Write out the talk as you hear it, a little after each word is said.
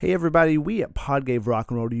Hey everybody, we at Pod Gave Rock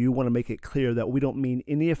and Roll to You want to make it clear that we don't mean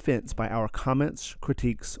any offense by our comments,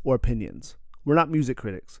 critiques, or opinions. We're not music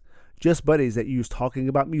critics, just buddies that use talking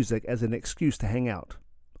about music as an excuse to hang out.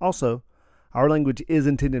 Also, our language is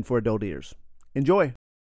intended for adult ears. Enjoy!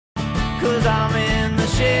 'Cause I'm in the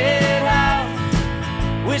shed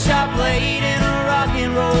house. Wish I played in a rock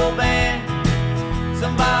and roll band.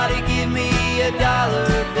 Somebody give me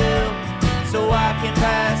 $1 bill so I can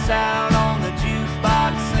pass out on the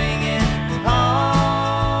jukebox singing honky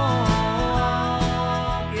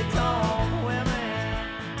tonk women.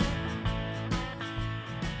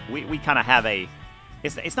 We kind of have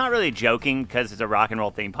it's not really joking because it's a rock and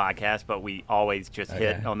roll themed podcast, but we always just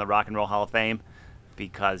hit on the Rock and Roll Hall of Fame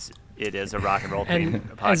because it is a rock and roll themed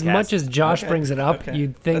podcast. As much as Josh brings it up,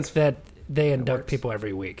 you'd think that they induct people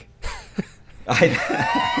every week.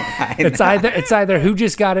 It's either who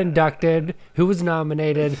just got inducted, who was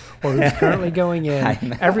nominated, or who's currently going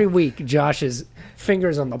in. Every week, Josh's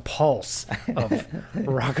fingers on the pulse of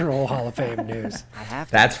Rock and Roll Hall of Fame news.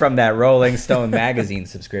 That's from that Rolling Stone magazine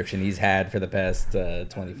subscription he's had for the past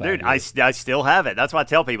 25 Dude, years. I still have it. That's why I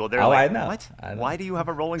tell people. They're like, I know. what? I know. Why do you have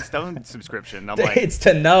a Rolling Stone subscription? I'm like, It's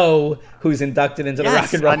to know who's inducted into the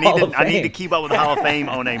Rock and Roll Hall of Fame. I need to keep up with the Hall of Fame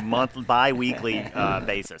on a bi-weekly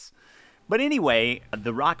basis. But anyway,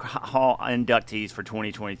 the Rock Hall inductees for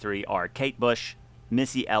 2023 are Kate Bush,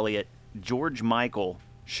 Missy Elliott, George Michael,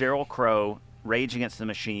 Sheryl Crow, Rage Against the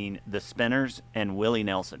Machine, The Spinners, and Willie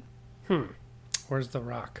Nelson. Where's The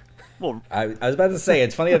Rock? Well, I was about to say,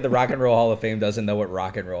 it's funny that the Rock and Roll Hall of Fame doesn't know what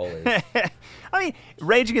rock and roll is. I mean,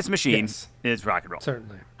 Rage Against the Machine is rock and roll.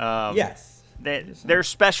 Certainly. Yes. There's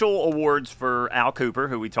special awards for Al Cooper,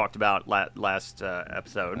 who we talked about last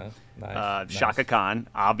episode. Nice. Shaka Khan,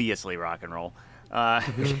 obviously rock and roll.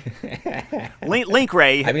 Link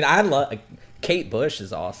Ray. I mean, I love Kate Bush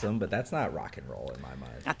is awesome, but that's not rock and roll in my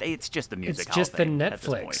mind. It's just the music. It's just the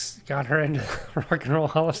Netflix got her into the Rock and Roll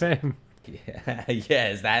Hall of Fame.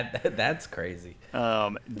 Yeah, that's crazy.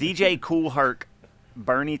 DJ Kool Herc,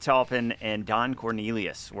 Bernie Taupin, and Don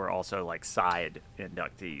Cornelius were also like side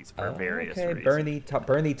inductees for various reasons.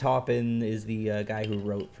 Bernie Taupin is the guy who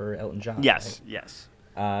wrote for Elton John. Yes, right? yes.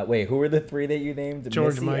 Wait, who were the three that you named?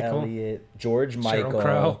 George Missy Michael, Elliott, George Michael,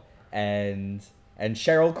 Crow. and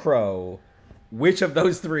Sheryl Crow. Which of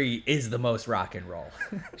those three is the most rock and roll?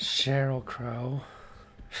 Sheryl Crow.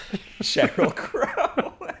 Sheryl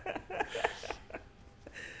Crow.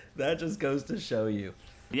 That just goes to show you.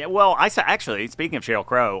 Yeah, well, actually, speaking of Sheryl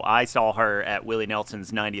Crow, I saw her at Willie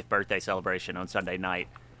Nelson's 90th birthday celebration on Sunday night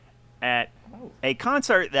at a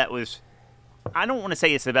concert that was, I don't want to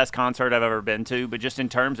say it's the best concert I've ever been to, but just in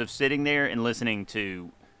terms of sitting there and listening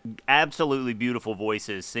to absolutely beautiful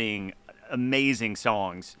voices sing amazing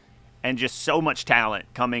songs and just so much talent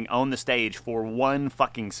coming on the stage for one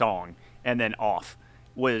fucking song and then off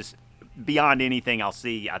was beyond anything I'll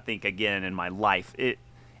see, I think, again in my life.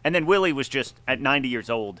 And then Willie was just, at 90 years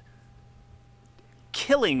old,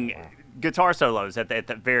 killing guitar solos at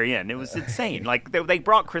the very end. It was insane. Like, they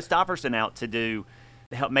brought Christopherson out to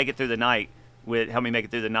help me make it through the night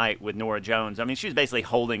with Norah Jones. I mean, she was basically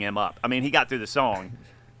holding him up. I mean, he got through the song.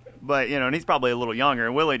 But, and he's probably a little younger.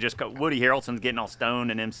 And Woody Harrelson's getting all stoned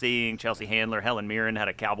and emceeing. Chelsea Handler, Helen Mirren had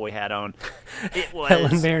a cowboy hat on. It was...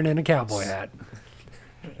 Helen Mirren in a cowboy hat.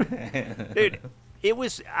 Dude,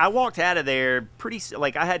 I walked out of there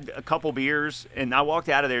I had a couple beers, and I walked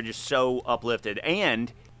out of there just so uplifted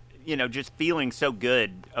and, just feeling so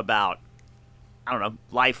good about, I don't know,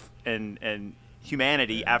 life and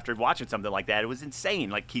humanity after watching something like that. It was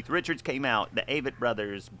insane. Like, Keith Richards came out, the Avett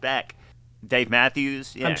Brothers, Beck, Dave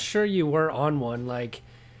Matthews. Yeah. I'm sure you were on one. Like,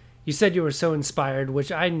 you said you were so inspired,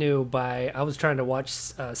 which I knew I was trying to watch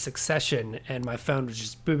Succession, and my phone was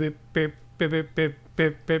just beep, beep, beep, beep, beep, beep,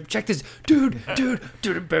 beep, beep. Check this, dude,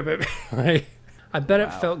 beep, beep. Like, I bet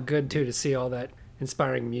it felt good too to see all that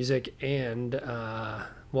inspiring music and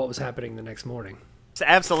what was happening the next morning.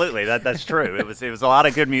 Absolutely, that's true. It was a lot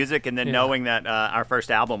of good music, and then knowing that our first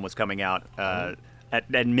album was coming out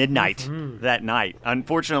at midnight that night.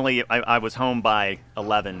 Unfortunately, I was home by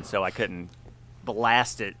 11, so I couldn't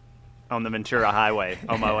blast it on the Ventura Highway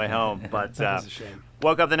on my way home. But that was a shame.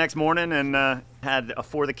 Woke up the next morning and had a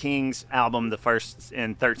For the Kings album, the first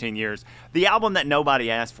in 13 years. The album that nobody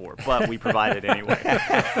asked for, but we provided anyway.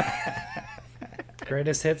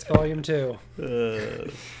 Greatest Hits Volume 2.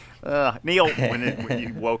 Neil, when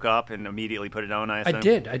you woke up and immediately put it on, I assume?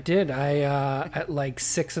 I did. At like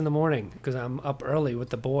 6 a.m, because I'm up early with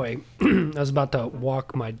the boy. I was about to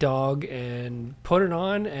walk my dog and put it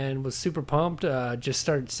on and was super pumped. Just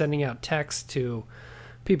started sending out texts to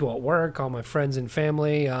people at work, all my friends and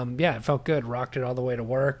family. Yeah, it felt good. Rocked it all the way to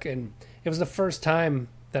work, and it was the first time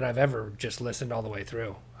that I've ever just listened all the way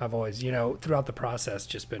through. I've always, throughout the process,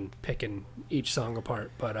 just been picking each song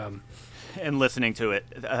apart. But and listening to it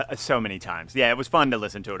so many times. Yeah, it was fun to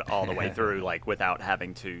listen to it all the way through, like without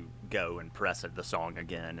having to go and press the song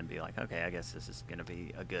again and be like, okay, I guess this is going to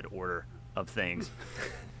be a good order of things.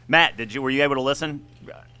 Matt, were you able to listen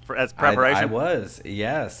as preparation? I was,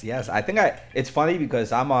 yes. I think it's funny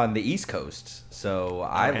because I'm on the East Coast, so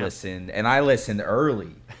I listened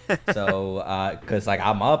early. So because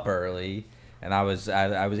I'm up early, and I was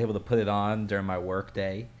able to put it on during my work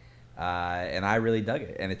day. And I really dug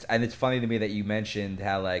it, and it's funny to me that you mentioned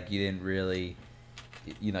how you didn't really,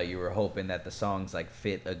 you were hoping that the songs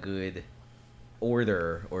fit a good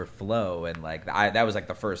order or flow, and that was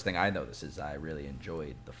the first thing I noticed is I really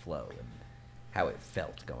enjoyed the flow and how it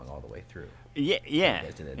felt going all the way through.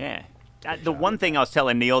 Yeah. The one thing I was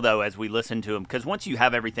telling Neil though, as we listened to him, because once you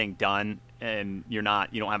have everything done and you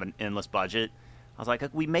don't have an endless budget, I was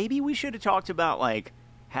like, maybe we should have talked about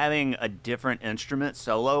having a different instrument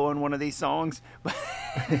solo on one of these songs.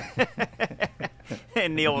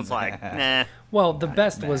 And Neil was like, nah. Well, the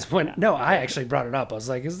best was I actually brought it up. I was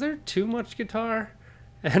like, is there too much guitar?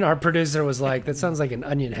 And our producer was like, that sounds like an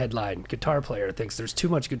Onion headline. Guitar player thinks there's too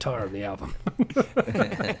much guitar on the album.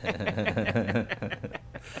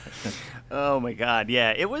 Oh my God.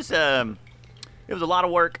 Yeah, it was a lot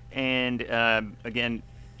of work. And again,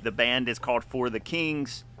 the band is called For the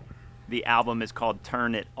Kings. The album is called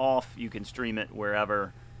Turn It Off. You can stream it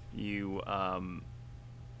wherever you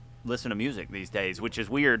listen to music these days, which is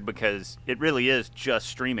weird because it really is just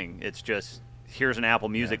streaming. It's just, here's an Apple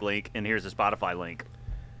Music link and here's a Spotify link.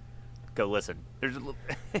 Go listen. There's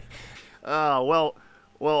a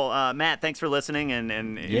well, Matt, thanks for listening, and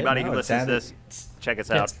anybody who listens to this, check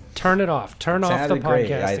us out. Turn it off. Turn off the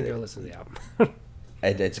podcast and go listen to the album.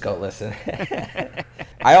 It's go listen.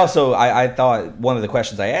 I thought one of the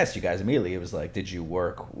questions I asked you guys immediately, it was did you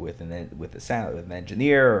work with an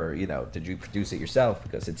engineer, or did you produce it yourself,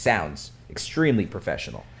 because it sounds extremely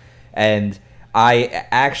professional. And I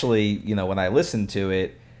actually, when I listened to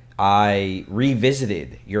it, I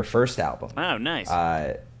revisited your first album. Oh, nice.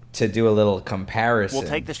 To do a little comparison. We'll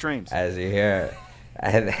take the streams as you hear.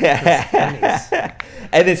 And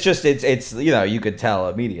it's just it's you could tell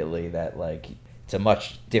immediately that it's a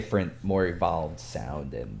much different, more evolved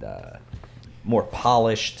sound, and more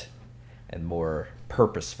polished and more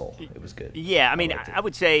purposeful. It was good. Yeah, I mean, I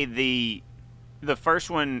would say the first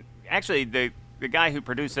one, actually, the guy who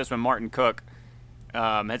produced this one, Martin Cook,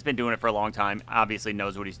 has been doing it for a long time. Obviously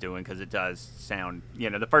knows what he's doing, because it does sound,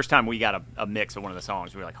 the first time we got a mix of one of the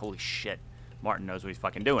songs, we were like, holy shit, Martin knows what he's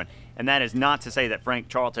fucking doing. And that is not to say that Frank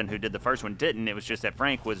Charlton, who did the first one, didn't. It was just that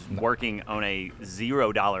Frank was working on a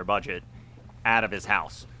 $0 budget out of his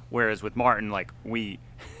house, whereas with Martin, we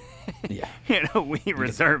we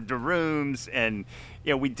reserved the rooms, and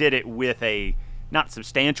we did it with a not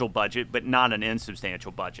substantial budget, but not an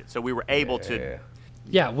insubstantial budget, so we were able to.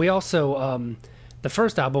 Yeah, we also the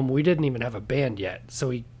first album, we didn't even have a band yet, so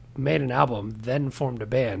we made an album, then formed a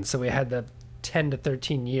band, so we had the 10 to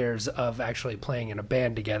 13 years of actually playing in a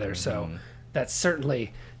band together. So that's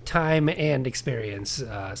certainly time and experience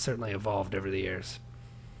certainly evolved over the years.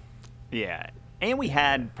 Yeah, and we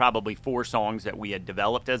had probably 4 songs that we had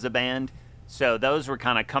developed as a band, so those were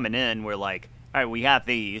kind of coming in. We're like, all right, we got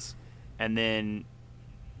these, and then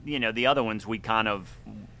the other ones we kind of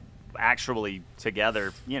actually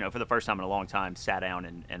together, for the first time in a long time, sat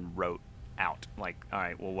down and wrote out, all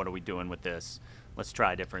right, well, what are we doing with this? Let's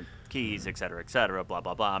try different keys, et cetera, blah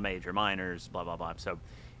blah blah, major, minors, blah blah blah. So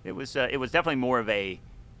it was definitely more of a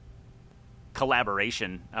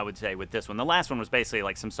collaboration, I would say, with this one. The last one was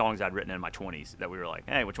basically some songs I'd written in my 20s that we were like,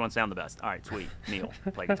 hey, which ones sound the best? All right, sweet, Neil,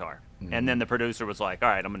 play guitar. And then the producer was like, all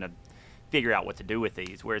right, I'm going to figure out what to do with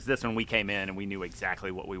these. Whereas this one, we came in and we knew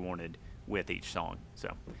exactly what we wanted with each song. So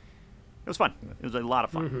it was fun. It was a lot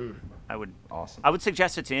of fun. I would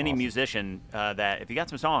suggest it to any musician that if you got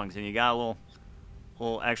some songs and you got a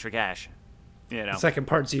little extra cash, the second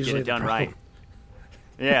part's usually get it done the right.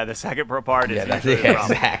 Yeah, the second part is usually the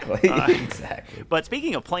problem. Exactly. But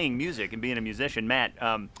speaking of playing music and being a musician, Matt,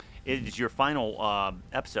 it is your final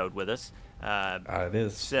episode with us. It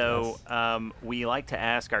is. So we like to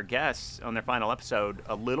ask our guests on their final episode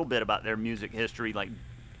a little bit about their music history.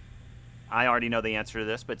 I already know the answer to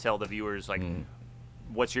this, but tell the viewers,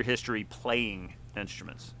 what's your history playing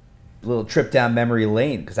instruments? A little trip down memory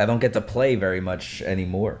lane, because I don't get to play very much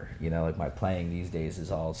anymore. My playing these days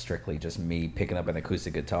is all strictly just me picking up an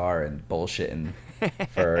acoustic guitar and bullshitting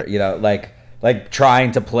for, like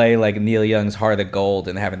trying to play like Neil Young's Heart of Gold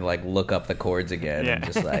and having to like look up the chords again and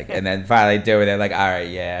just like, and then finally do it and like, all right,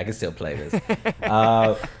 yeah, I can still play this.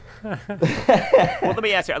 Well, let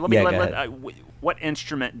me ask you. What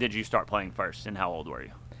instrument did you start playing first, and how old were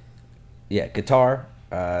you? Yeah, guitar.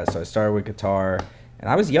 So I started with guitar, and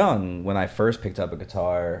I was young when I first picked up a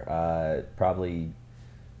guitar. Probably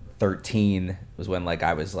 13 was when like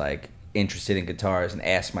I was like interested in guitars and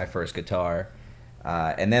asked my first guitar.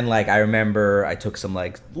 And then like I remember I took some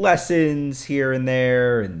like lessons here and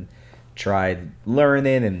there and tried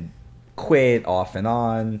learning and quit off and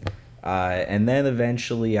on. And then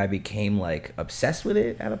eventually I became like obsessed with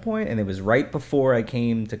it at a point, and it was right before I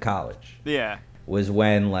came to college. Yeah. Was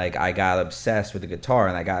when like I got obsessed with the guitar,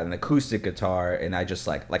 and I got an acoustic guitar, and I just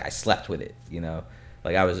like I slept with it, you know,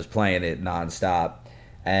 like I was just playing it nonstop.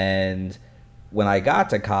 And when I got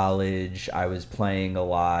to college, I was playing a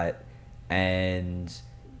lot, and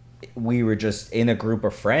we were just in a group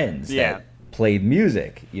of friends that played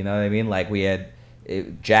music, you know what I mean? Like we had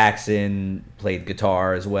Jackson played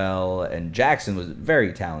guitar as well, and Jackson was a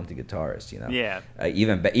very talented guitarist, you know. Yeah.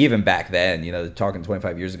 Even back then, you know, talking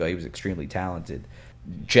 25 years ago, he was extremely talented.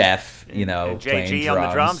 Jeff, you know, and playing JG drums. on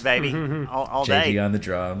the drums, baby, all day. JG on the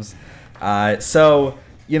drums. So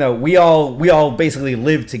you know, we all basically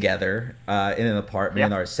lived together in an apartment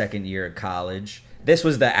in our second year of college. This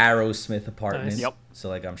was the Aerosmith apartment. Nice. Yep. So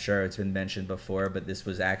like I'm sure it's been mentioned before, but this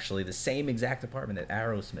was actually the same exact apartment that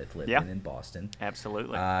Aerosmith lived in Boston.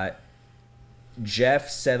 Absolutely. Jeff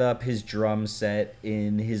set up his drum set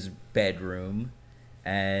in his bedroom,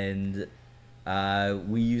 and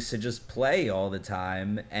we used to just play all the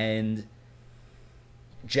time. And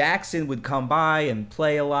Jackson would come by and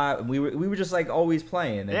play a lot. And we were just like always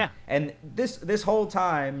playing. And this whole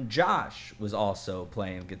time, Josh was also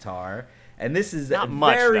playing guitar. And this is Not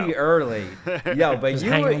much, very though. early. Yo, but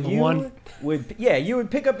you would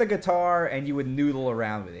pick up the guitar and you would noodle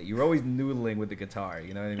around with it. You were always noodling with the guitar,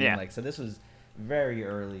 you know what I mean? Yeah. Like, so this was very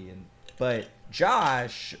early, but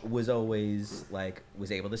Josh was always like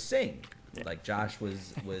was able to sing. Like Josh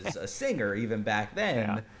was a singer even back then.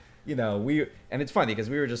 Yeah. You know, and it's funny because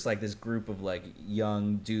we were just like this group of like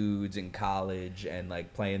young dudes in college and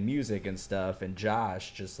like playing music and stuff, and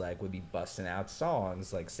Josh just like would be busting out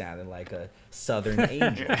songs like sounding like a Southern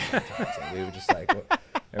angel sometimes. And we would just like,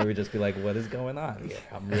 and we'd just be like, "What is going on here?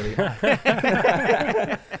 I'm really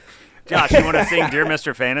hot." Josh, you want to sing "Dear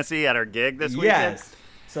Mr. Fantasy" at our gig this weekend? Yes.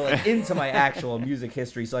 So like into my actual music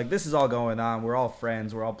history. So like this is all going on. We're all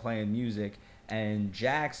friends. We're all playing music. And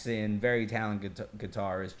Jackson, very talented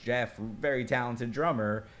guitarist. Jeff, very talented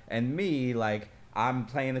drummer. And me, like, I'm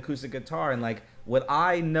playing acoustic guitar. And, like, what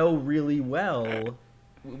I know really well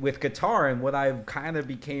with guitar and what I kind of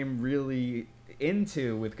became really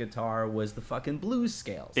into with guitar was the fucking blues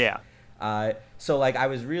scales. Yeah. So, like, I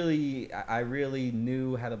really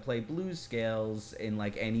knew how to play blues scales in,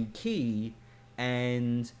 like, any key.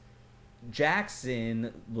 And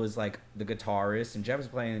Jackson was like the guitarist and Jeff was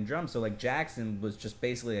playing the drums, so like Jackson was just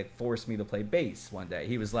basically like forced me to play bass one day.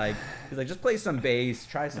 He's like just play some bass,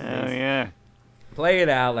 try some bass, play it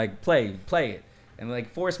out, like play it, and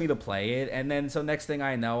like forced me to play it. And then so next thing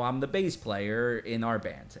I know, I'm the bass player in our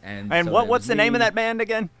band. And so what's the name of that band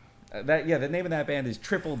again? The name of that band is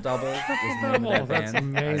Triple Double. Is the name of that That's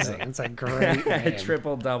band. amazing. It's a great name.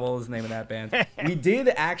 Triple Double is the name of that band. We did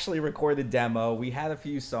actually record a demo. We had a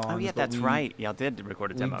few songs. Oh yeah, that's right. Y'all did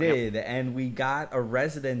record a demo. We did, and we got a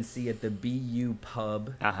residency at the BU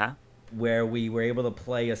pub. Where we were able to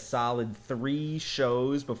play a solid 3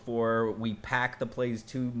 shows before we packed the place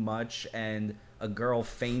too much and a girl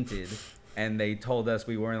fainted, and they told us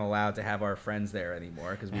we weren't allowed to have our friends there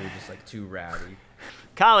anymore because we were just like too rowdy.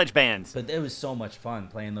 College bands. But it was so much fun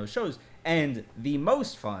playing those shows. And the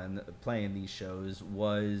most fun playing these shows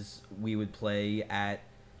was we would play at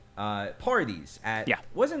parties. It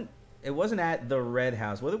wasn't at the Red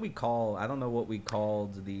House. What did we call? I don't know what we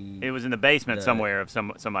called the. It was in the basement somewhere of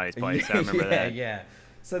somebody's place. I remember that. Yeah.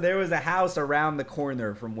 So there was a house around the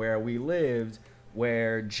corner from where we lived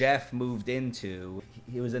where Jeff moved into.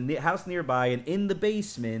 It was a house nearby, and in the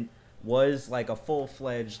basement was like a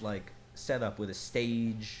full-fledged like setup with a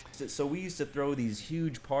stage. So we used to throw these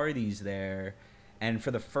huge parties there, and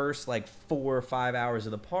for the first like 4 or 5 hours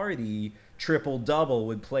of the party, Triple Double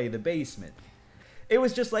would play the basement. It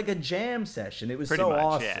was just like a jam session. It was Pretty so much,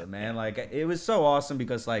 awesome, man. Like it was so awesome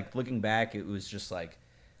because like looking back, it was just like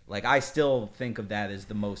I still think of that as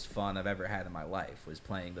the most fun I've ever had in my life, was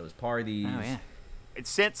playing those parties. Oh yeah.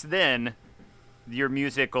 Since then, your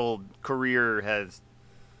musical career has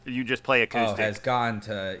You just play acoustic. Oh, it has gone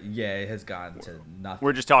to nothing.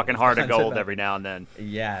 We're just talking Heart of Gold every now and then.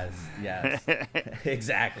 Yes.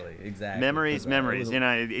 exactly. Memories. You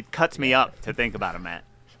know, it cuts me up to think about them, Matt.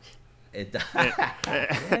 It does.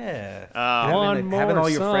 Having all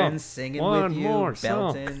your friends singing with you,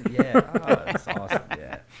 belting. Yeah, it's awesome.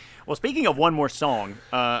 Yeah. Well, speaking of one more song,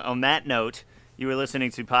 on that note, you were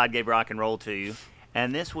listening to Pod Gave Rock and Roll to You,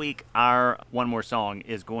 and this week our one more song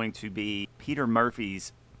is going to be Peter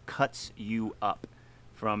Murphy's Cuts You Up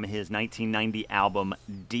from his 1990 album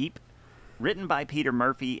Deep, written by Peter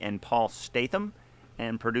Murphy and Paul Statham,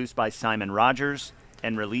 and produced by Simon Rogers,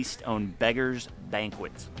 and released on Beggar's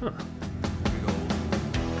Banquets.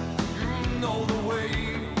 Know the way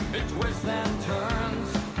it twists and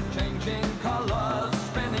turns, changing colors,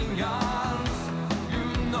 spinning yarns. You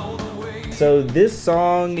know the way. So this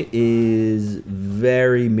song is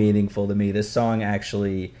very meaningful to me. This song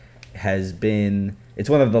actually has been, it's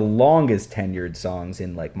one of the longest tenured songs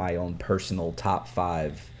in like my own personal top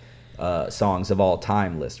 5 songs of all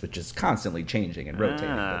time list, which is constantly changing and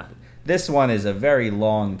rotating. But this one is a very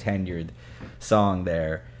long tenured song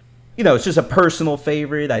there. You know, it's just a personal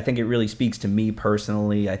favorite. I think it really speaks to me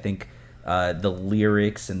personally. I think the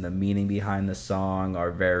lyrics and the meaning behind the song are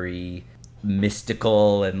very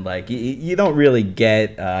mystical, and like you don't really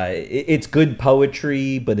get it's good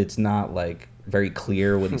poetry, but it's not like very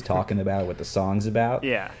clear what he's talking about, what the song's about.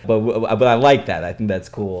 Yeah. But I like that. I think that's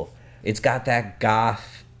cool. It's got that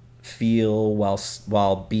goth feel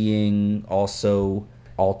while being also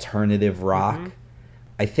alternative rock. Mm-hmm.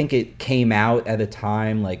 I think it came out at a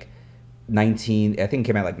time like I think it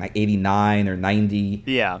came out like 89 or 90.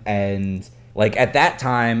 Yeah. And like at that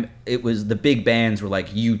time, it was the big bands were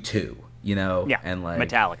like U2, you know? Yeah. And like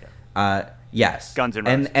Metallica. Yes. Guns N'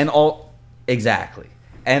 Roses. And all exactly.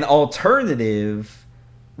 And alternative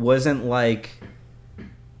wasn't like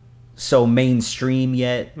so mainstream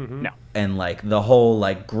yet. Mm-hmm. No. And like the whole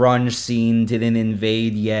like grunge scene didn't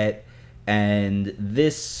invade yet. And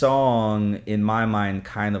this song, in my mind,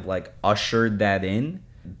 kind of like ushered that in,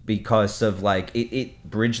 because of like it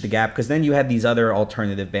bridged the gap, because then you had these other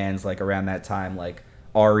alternative bands like around that time, like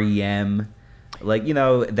REM, like, you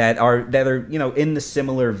know, that are you know, in the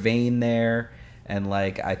similar vein there. And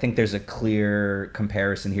like I think there's a clear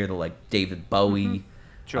comparison here to like David Bowie. Mm-hmm.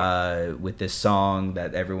 Sure. With this song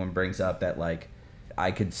that everyone brings up, that like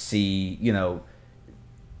I could see, you know,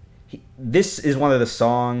 this is one of the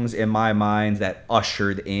songs in my mind that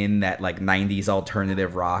ushered in that like 90s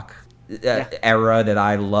alternative rock era that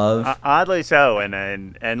I love. Oddly so.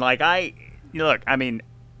 And like look, I mean,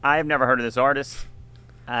 I've never heard of this artist.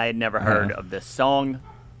 I had never heard of this song.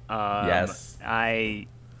 Yes. And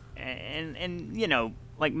you know,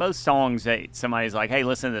 like most songs that somebody's like, hey,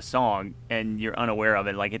 listen to this song, and you're unaware of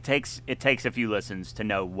it, like it takes a few listens to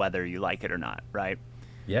know whether you like it or not, right?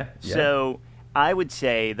 Yeah. So I would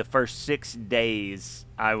say the first 6 days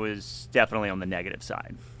I was definitely on the negative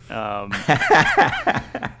side.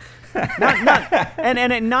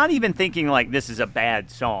 Not even thinking like this is a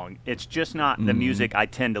bad song. It's just not the music I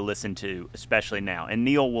tend to listen to, especially now. And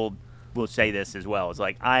Neil will say this as well. It's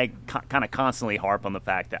like I kind of constantly harp on the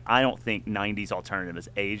fact that I don't think 90s alternative has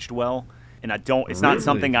aged well, and it's not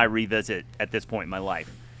something I revisit at this point in my life.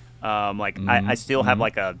 I still have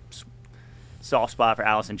like a soft spot for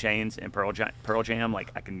Alice in Chains and Pearl Jam.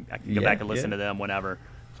 Like I can go back and listen to them whenever,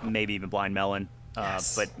 maybe even Blind Melon.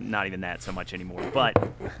 But not even that so much anymore. But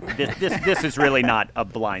this is really not a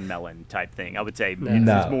Blind Melon type thing. I would say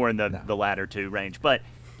it's more in the latter two range. But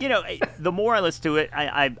you know, the more I listen to it,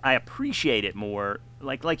 I appreciate it more.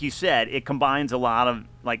 Like you said, it combines a lot of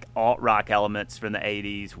like alt rock elements from the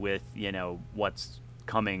 '80s with, you know, what's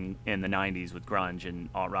coming in the '90s with grunge and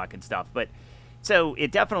alt rock and stuff. But so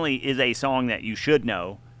it definitely is a song that you should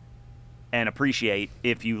know and appreciate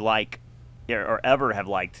if you like or ever have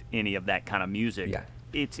liked any of that kind of music. Yeah.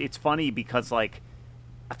 It's funny because like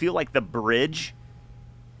I feel like the bridge,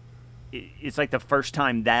 it's like the first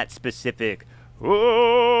time that specific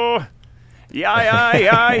yeah.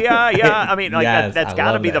 I mean, like that's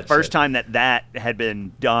got to be the first time that had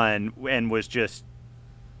been done and was just,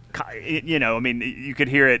 you know, I mean, you could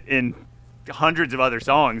hear it in hundreds of other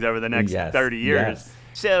songs over the next 30 years. Yes.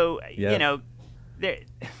 So, you know,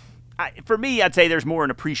 for me, I'd say there's more an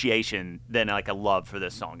appreciation than like a love for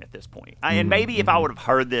this song at this point. And maybe if I would have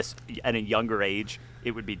heard this at a younger age, it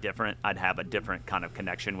would be different. I'd have a different kind of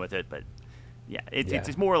connection with it. But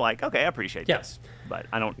it's more like, okay, I appreciate this, but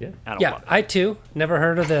I don't love it. I too never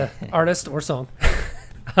heard of the artist or song.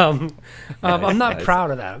 I'm not proud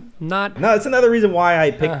of that. No, it's another reason why I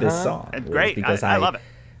picked this song. Great, because I love it.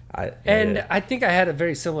 I think I had a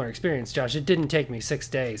very similar experience, Josh. It didn't take me 6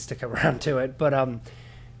 days to come around to it, but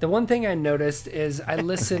the one thing I noticed is I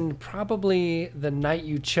listened probably the night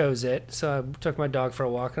you chose it. So I took my dog for a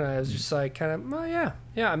walk, and I was just like, kind of, oh yeah.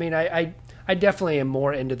 I mean, I definitely am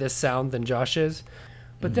more into this sound than Josh is.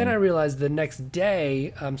 But then I realized the next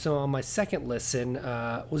day, so on my second listen,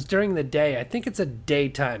 was during the day. I think it's a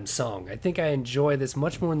daytime song. I think I enjoy this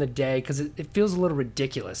much more in the day because it feels a little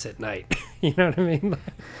ridiculous at night. You know what I mean?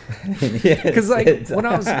 Because when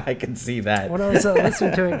I was, I can see that. When I was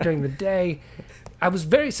listening to it during the day, I was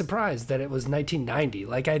very surprised that it was 1990.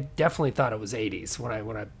 Like, I definitely thought it was 80s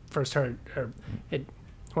when I first heard it.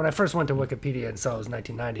 When I first went to Wikipedia and saw it was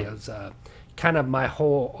 1990, I was kind of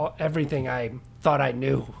everything I thought I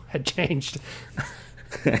knew had changed.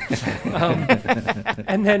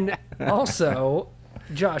 And then also,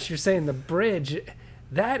 Josh, you're saying the bridge,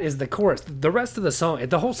 that is the chorus. The rest of the song,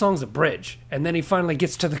 the whole song's a bridge. And then he finally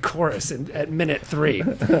gets to the chorus at minute 3.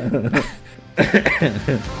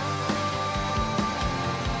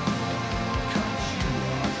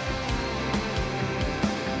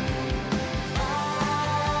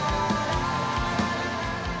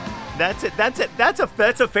 That's it. That's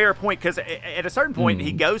a fair point, because at a certain point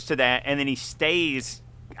he goes to that and then he stays.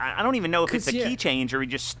 I don't even know if it's a key change or he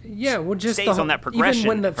just stays on that progression. Even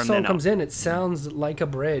when the song comes in, it sounds like a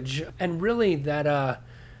bridge, and really that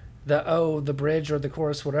the bridge or the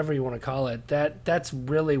chorus, whatever you want to call it, that's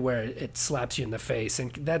really where it slaps you in the face,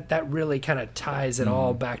 and that really kind of ties it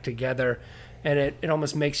all back together. And it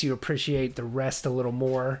almost makes you appreciate the rest a little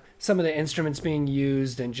more. Some of the instruments being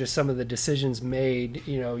used and just some of the decisions made,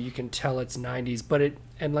 you can tell it's 90s. But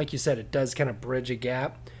and like you said, it does kind of bridge a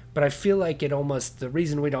gap. But I feel like the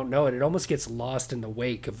reason we don't know it almost gets lost in the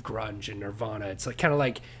wake of grunge and Nirvana. It's like kind of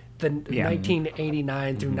like the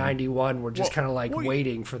 1989 through 91, we're just kind of like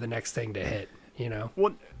waiting for the next thing to hit,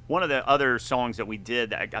 Well, one of the other songs that we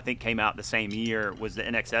did that I think came out the same year was the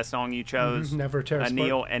NXS song you chose. Never Tear Us Apart.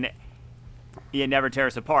 Neil, and Never Tear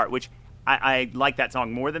Us Apart, which I like that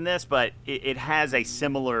song more than this, but it has a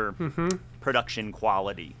similar production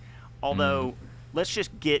quality. Although, let's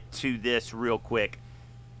just get to this real quick,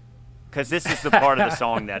 because this is the part of the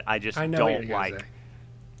song that I just don't like.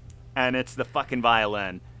 And it's the fucking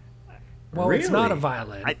violin. Well, really? It's not a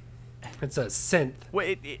violin. It's a synth.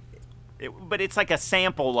 Well, but it's like a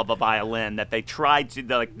sample of a violin that they tried to,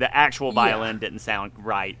 the actual violin didn't sound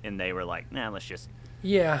right, and they were like, nah, let's just...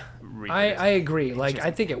 Yeah, I agree. I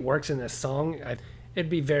think it works in this song. It'd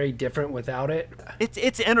be very different without it.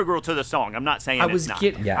 It's integral to the song. I'm not saying it's not.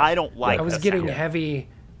 I don't like. I was getting heavy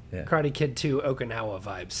Karate Kid 2 Okinawa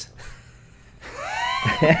vibes.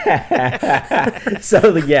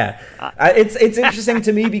 So it's interesting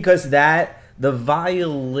to me because the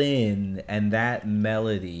violin and that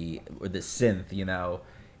melody or the synth,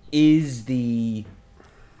 is the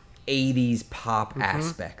 80s pop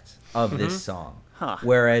aspect of this song.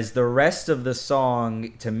 Whereas the rest of the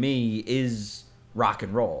song, to me, is rock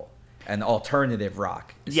and roll and alternative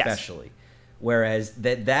rock, especially. Yes. Whereas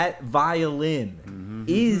that violin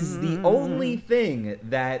is the only thing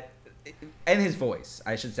that, and his voice,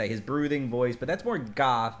 I should say, his brooding voice, but that's more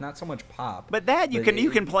goth, not so much pop. But that you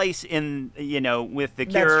can place in, with The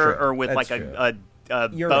Cure or with a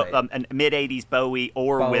mid 80s Bowie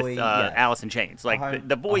with Alice in Chains. Like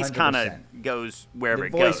the voice kind of goes wherever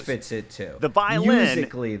it goes. The voice fits it too. The violin,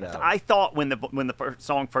 musically though, I thought when the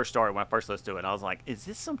song first started, when I first listened to it, I was like, is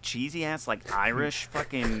this some cheesy ass Irish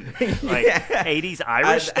fucking 80s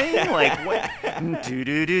Irish thing? Like what? Do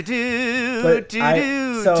do do do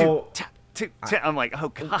do do. I'm like, oh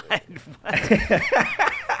god.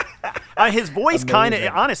 His voice kind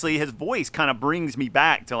of, honestly, brings me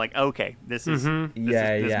back to okay, this is better.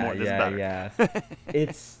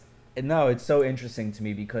 It's so interesting to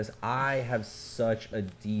me because I have such a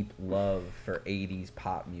deep love for 80s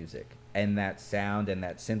pop music and that sound and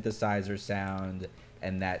that synthesizer sound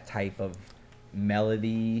and that type of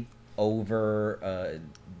melody over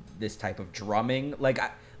this type of drumming. Like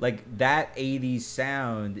that 80s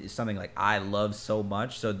sound is something I love so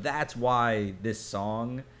much. So that's why this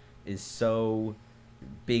song is so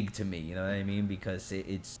big to me, you know what I mean? Because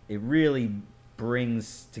it really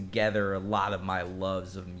brings together a lot of my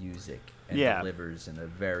loves of music and delivers in a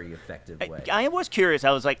very effective way. I was curious.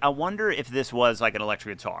 I was like, I wonder if this was an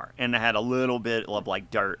electric guitar and it had a little bit of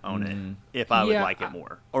dirt on it, if I would like it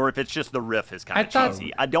more, or if it's just the riff is kind of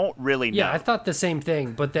cheesy. I don't really know. Yeah, I thought the same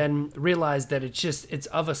thing, but then realized that it's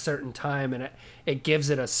of a certain time and it gives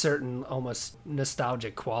it a certain almost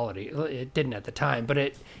nostalgic quality. It didn't at the time, but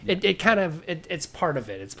it kind of it's part of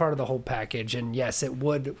it. It's part of the whole package. And yes,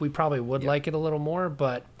 we probably would like it a little more,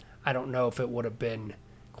 but I don't know if it would have been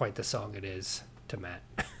quite the song it is to Matt.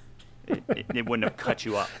 It wouldn't have cut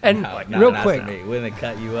you up. And No, real not quick, for me. Wouldn't have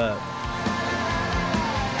cut you up.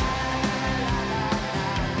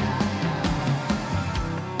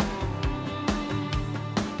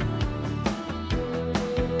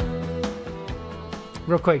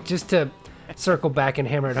 real quick, just to circle back and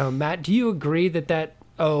hammer it home, Matt, do you agree that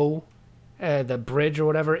O, the bridge or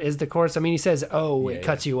whatever, is the chorus? I mean, he says, "Oh, it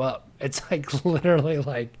cuts you up." It's like literally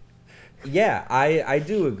like. Yeah, I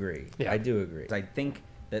do agree. Yeah. I do agree. I think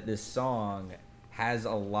that this song has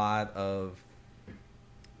a lot of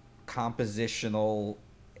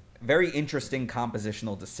very interesting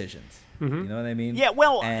compositional decisions. Mm-hmm. You know what I mean? Yeah,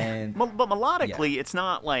 well, and but melodically, it's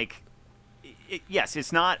not like, yes,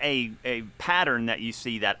 it's not a pattern that you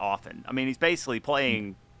see that often. I mean, he's basically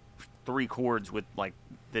playing 3 chords with like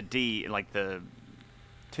the D, like the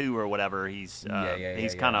 2 or whatever. He's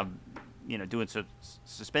kind of, doing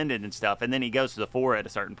suspended and stuff, and then he goes to the 4 at a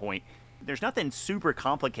certain point. There's nothing super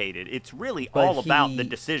complicated. It's really all about the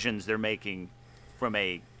decisions they're making from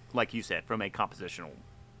like you said, from a compositional,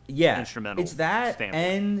 instrumental. It's that,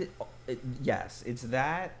 standpoint. and yes, it's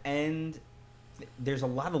that, and there's a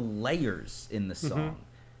lot of layers in the song. Mm-hmm.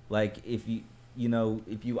 Like if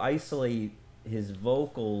you isolate his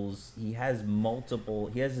vocals, he has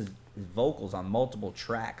his vocals on multiple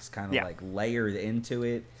tracks, kind of like layered into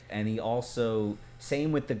it. And he also,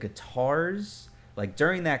 same with the guitars, like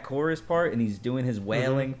during that chorus part, and he's doing his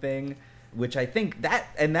wailing thing, which I think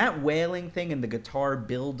that wailing thing and the guitar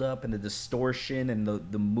build up and the distortion and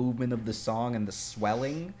the movement of the song and the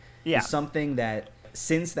swelling is something that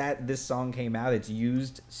since this song came out, it's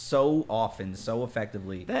used so often, so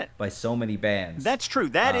effectively by so many bands. That's true.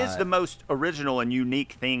 That is the most original and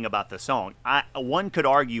unique thing about the song. One could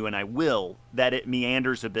argue, and I will, that it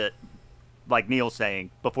meanders a bit, like Neil's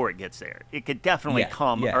saying, before it gets there. It could definitely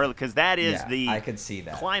come early, because that is I could see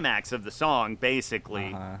that climax of the song,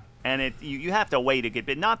 basically. And you have to wait a good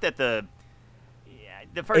bit. Not that the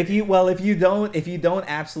first... if you don't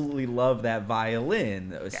absolutely love that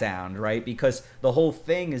violin sound, right? Because the whole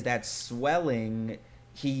thing is that swelling.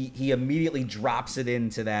 He immediately drops it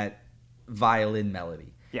into that violin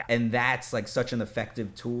melody, and that's like such an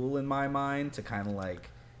effective tool in my mind to kind of like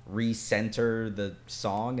recenter the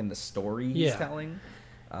song and the story he's telling.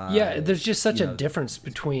 There's just such a difference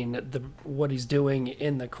between what he's doing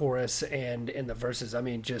in the chorus and in the verses. I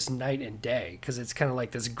mean, just night and day, because it's kind of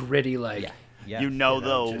like this gritty, like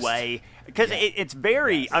the way, because it's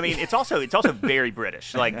very. I mean, it's also very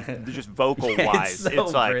British, like just vocal wise.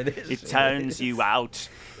 It's like British. It turns you out,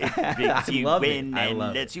 it brings you in, and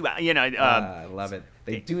lets you out. I love it.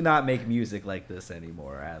 They do not make music like this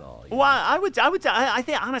anymore at all. Well, I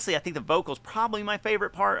think honestly, I think the vocals probably my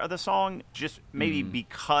favorite part of the song. Just maybe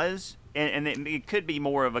because, and it could be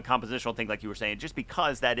more of a compositional thing, like you were saying, just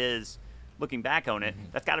because that is. Looking back on it,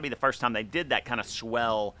 that's got to be the first time they did that kind of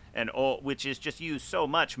swell, which is just used so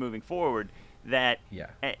much moving forward that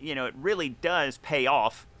it really does pay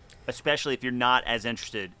off, especially if you're not as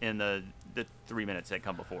interested in the 3 minutes that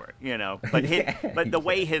come before it. But the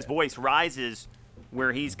way his voice rises,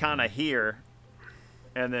 where he's kind of here,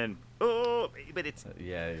 and then but it's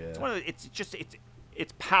it's one of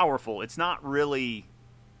it's powerful. It's not really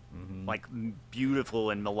like beautiful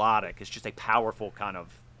and melodic. It's just a powerful kind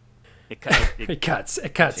of. It cuts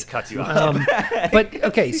you off. But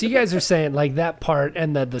okay, so you guys are saying like that part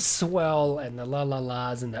and the swell and the la la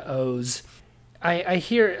las and the O's. I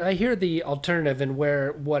hear the alternative and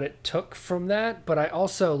what it took from that, but I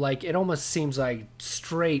also like it almost seems like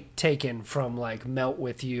straight taken from like Melt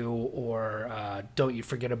With You or Don't You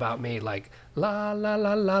Forget About Me, like la la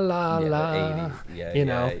la la la la.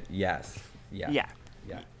 Yes.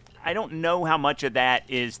 I don't know how much of that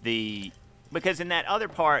is because in that other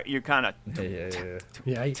part, you're kind of... you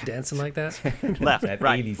dancing like that? Left, that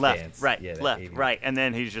right, 80s left, dance. right, left, right. And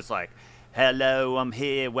then he's just like, hello, I'm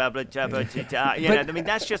here. I mean,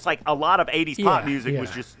 that's just like a lot of 80s pop music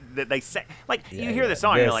was just... that they say. Like, you hear the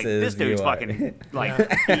song, you're like, this dude's fucking,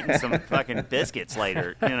 like, eating some fucking biscuits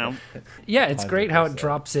later, Yeah, it's 100%. Great how it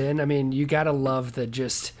drops in. I mean, you gotta love the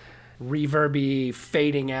just... reverby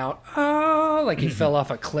fading out. Oh, like he fell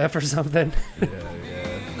off a cliff or something.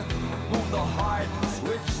 Move the heart,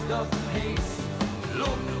 switch the pace. Look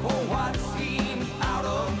for what seems out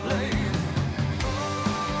of place.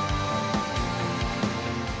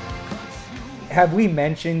 Have we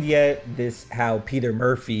mentioned yet how Peter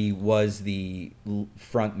Murphy was the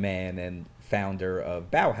front man and founder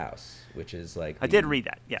of Bauhaus, which is like I did read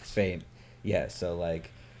that. Yes. Fame. Yeah. So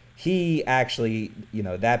like. He actually,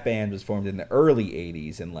 that band was formed in the early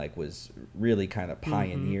 80s and like was really kind of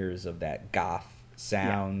pioneers of that goth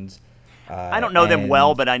sound. I don't know them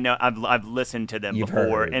well, but I know I've listened to them before,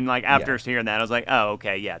 heard. and like after hearing that, I was like, oh,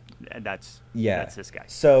 okay, yeah, that's this guy.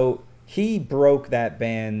 So he broke that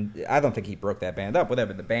band. I don't think he broke that band up.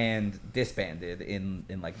 Whatever, the band disbanded in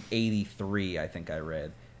like '83, I think I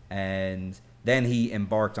read, and then he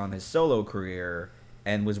embarked on his solo career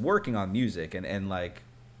and was working on music and like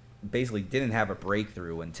basically didn't have a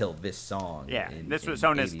breakthrough until this song. Yeah, this was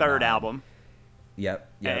on his third album.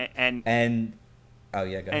 Yep. And oh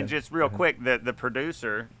yeah, go ahead. And just real quick, the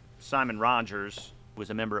producer Simon Rogers was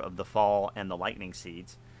a member of the Fall and the Lightning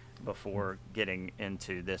Seeds before getting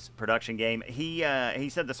into this production game. He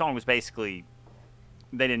said the song was basically,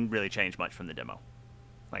 they didn't really change much from the demo.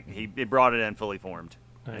 Like he brought it in fully formed.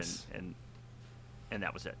 Nice. And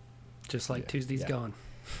that was it. Just like Tuesday's Gone.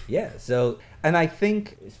 Yeah, so, and I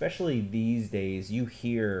think, especially these days, you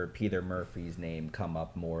hear Peter Murphy's name come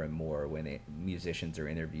up more and more when musicians are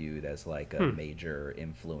interviewed as like a major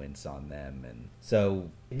influence on them. And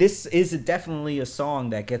so this is definitely a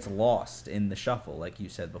song that gets lost in the shuffle, like you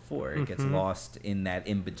said before. It gets lost in that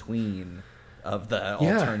in-between of the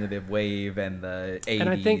alternative wave and the 80s. And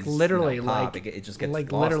I think literally, pop. It just gets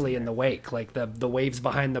like lost literally in the wake, like the waves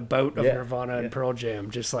behind the boat of Nirvana and Pearl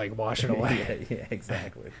Jam, just like wash it away. yeah,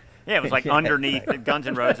 exactly. Yeah, it was like underneath. Guns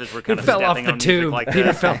N' Roses were kind of fell off stepping the on tube. music like Peter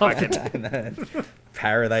this. fell off the tube.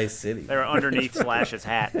 Paradise City. They were underneath Slash's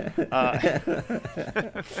hat.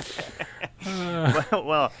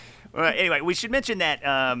 Well, anyway, we should mention that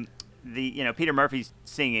Peter Murphy's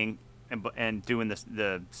singing and doing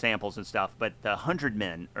the samples and stuff, but the 100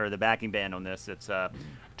 Men are the backing band on this. It's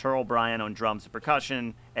Terrell Bryan on drums and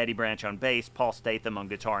percussion, Eddie Branch on bass, Paul Statham on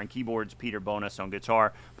guitar and keyboards, Peter Bonus on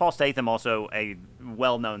guitar. Paul Statham, also a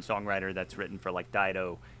well-known songwriter that's written for like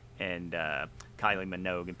Dido and Kylie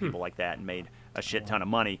Minogue and people like that, and made a shit ton of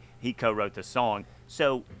money. He co-wrote the song.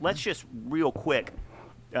 So let's just real quick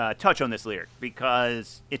touch on this lyric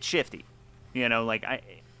because it's shifty. Like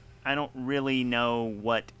I don't really know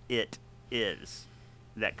what it is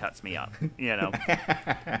that cuts me up.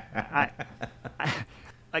 I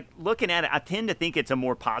like looking at it. I tend to think it's a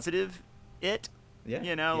more positive it.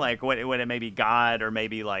 Yeah. Like what it may be God or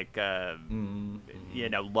maybe like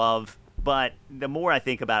love. But the more I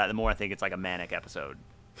think about it, the more I think it's like a manic episode.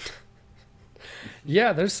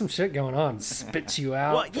 Yeah, there's some shit going on. Spits you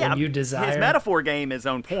out when you desire. His metaphor game is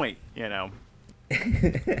on point.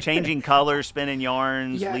 Changing colors, spinning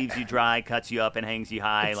yarns, leaves you dry, cuts you up, and hangs you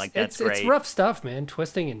high. That's great. It's rough stuff, man.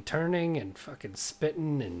 Twisting and turning and fucking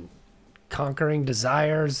spitting and conquering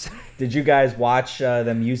desires. Did you guys watch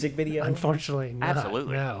the music video? Unfortunately, not.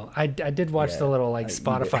 Absolutely. No. I did watch the little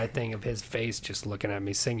Spotify thing of his face just looking at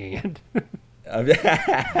me singing it.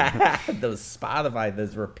 Those Spotify,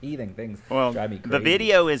 those repeating things drive me crazy. The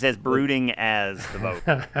video is as brooding as the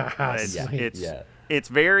vocal. It's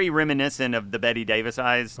very reminiscent of the Betty Davis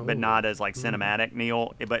eyes, but not as like cinematic,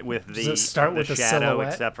 Neil. But with the shadow, silhouette?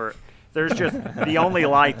 except for there's just the only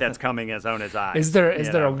light that's coming is on his eyes. Is there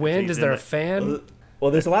a wind? Is there a fan?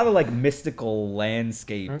 Well, there's a lot of like mystical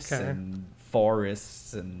landscapes and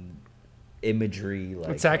forests and imagery.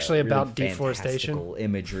 Like it's actually really about deforestation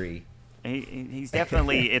imagery. He's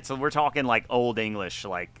definitely we're talking like old English,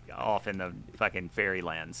 like off in the fucking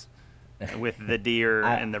fairylands. With the deer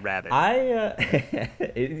and the rabbit.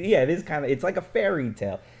 It is kind of, it's like a fairy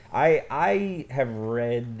tale. I have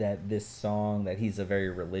read that this song, that he's a very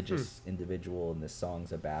religious individual, and this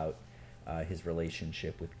song's about his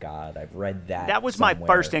relationship with God. I've read that. That was somewhere. My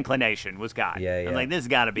first inclination was God. Yeah. I'm like, this has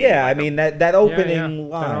got to be. Yeah, I mean that opening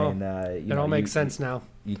line. That all makes sense now.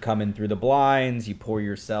 You come in through the blinds. You pour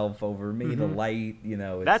yourself over me, the light.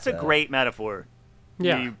 That's a great metaphor.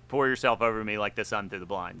 Yeah. You pour yourself over me like the sun through the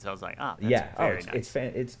blinds. I was like, that's very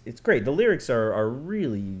nice. It's great. The lyrics are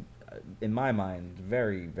really, in my mind,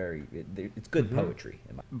 very, very. It's good poetry.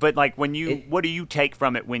 But like what do you take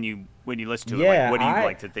from it when you listen to it? Like, what do you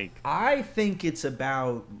like to think? I think it's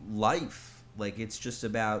about life. Like it's just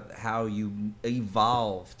about how you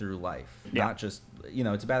evolve through life, not just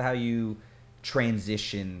it's about how you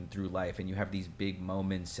transition through life, and you have these big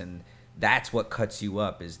moments, and that's what cuts you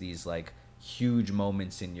up. Is these like huge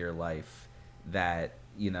moments in your life that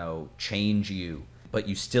change you, but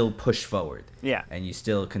you still push forward, and you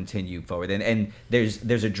still continue forward, and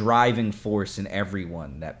there's a driving force in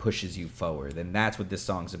everyone that pushes you forward, and that's what this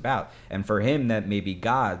song's about. And for him, that may be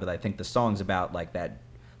God, but I think the song's about like that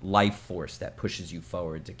life force that pushes you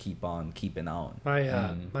forward to keep on keeping on.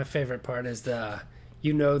 My favorite part is the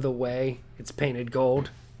the way, it's painted gold.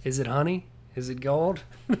 Is it honey? Is it gold?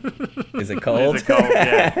 Is it cold? Is it cold?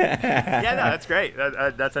 Yeah. Yeah, no, that's great.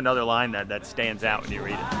 That's another line that stands out when you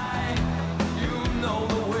read it.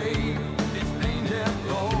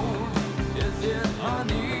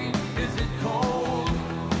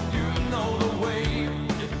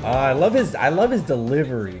 I love his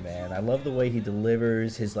delivery, man. I love the way he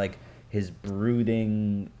delivers his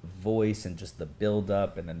brooding voice and just the build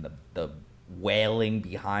up and then the wailing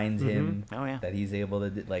behind him. Oh, yeah. That he's able to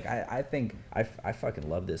do. Like I think I fucking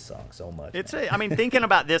love this song so much. I mean, thinking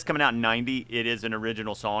about this coming out in '90, it is an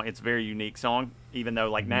original song. It's a very unique song, even though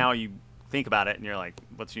like now you think about it and you're like,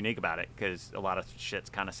 what's unique about it? Because a lot of shit's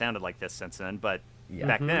kind of sounded like this since then. But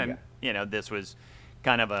back then, this was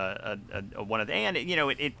kind of a one of the, and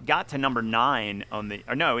it got to number 9 on the,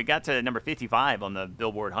 or no, it got to number 55 on the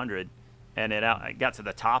Billboard 100, and it got to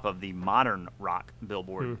the top of the modern rock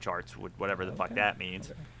Billboard charts, whatever the fuck that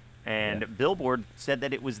means. And Billboard said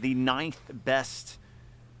that it was the 9th best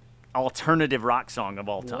alternative rock song of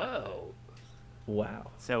all time. Whoa. Wow.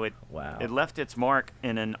 So it left its mark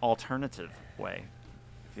in an alternative way,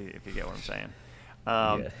 if you get what I'm saying.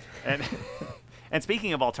 And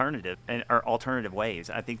speaking of alternative ways,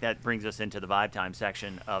 I think that brings us into the vibe time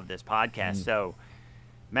section of this podcast. So,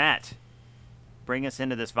 Matt, bring us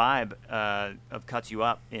into this vibe of Cuts You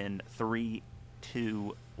Up in 3,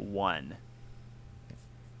 2, 1.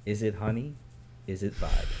 Is it honey? Is it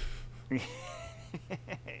vibe?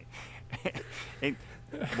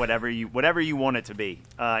 Whatever you want it to be.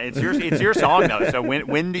 It's your song though. So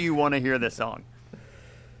when do you want to hear this song?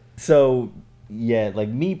 So yeah, like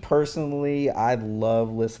me personally, I love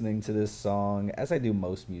listening to this song, as I do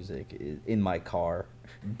most music, in my car.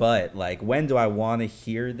 But like, when do I want to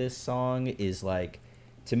hear this song? Is like,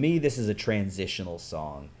 to me, this is a transitional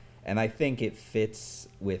song, and I think it fits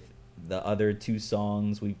with the other 2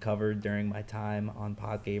 songs we've covered during my time on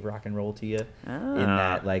Pod Gave Rock and Roll to You. In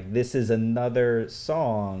that, like, this is another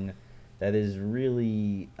song that is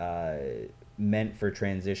really meant for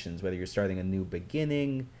transitions, whether you're starting a new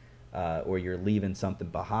beginning or you're leaving something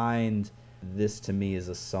behind. This to me is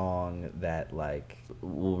a song that like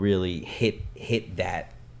will really hit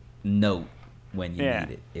that note when you need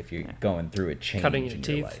it, if you're going through a change Cutting your in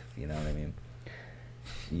teeth. your life. You know what I mean?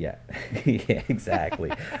 Yeah, yeah,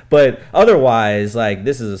 exactly. But otherwise, like,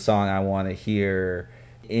 this is a song I want to hear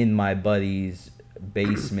in my buddy's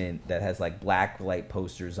basement that has like black light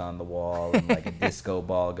posters on the wall and like a disco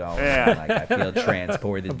ball going. And, like, I feel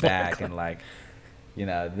transported back and like,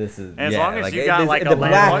 this is. As long as like, you got like the as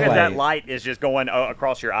long as black that light is just going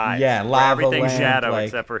across your eyes. Yeah, where lava everything's lamp, shadow like,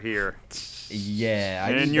 except for here. Yeah,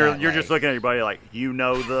 And you're just looking at your buddy like, you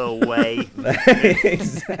know the way.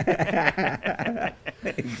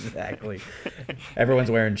 Exactly.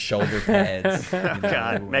 Everyone's wearing shoulder pads.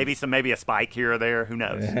 God, maybe a spike here or there. Who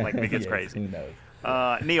knows? Like, it gets crazy. Who knows?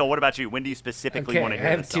 Neil, what about you? When do you specifically want to hear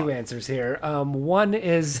I have this song? 2 answers here. One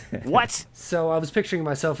is What? so I was picturing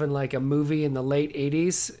myself in like a movie in the late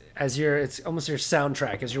 80s it's almost your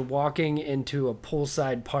soundtrack as you're walking into a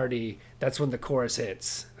poolside party. That's when the chorus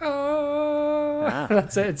hits.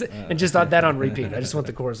 That's it. And just that on repeat. I just want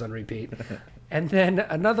the chorus on repeat. And then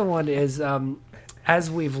another one is,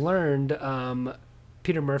 as we've learned,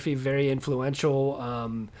 Peter Murphy, very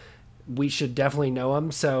influential. We should definitely know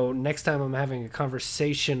him. So next time I'm having a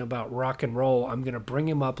conversation about rock and roll, I'm going to bring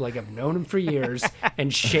him up like I've known him for years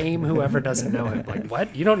and shame whoever doesn't know him. Like,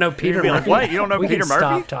 what? You don't know Peter Like, Murphy? what? You don't know we Peter can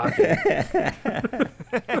Murphy? Stop talking.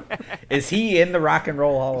 Is he in the Rock and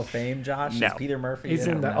Roll Hall of Fame, Josh? No. Is Peter Murphy? He's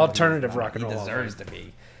in it? the No, alternative he's not. Rock and Roll Hall of He deserves to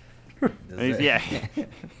be. Yeah.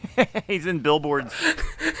 He's in Billboard's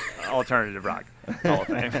alternative rock Hall of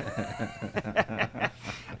Fame.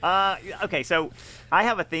 Okay, so I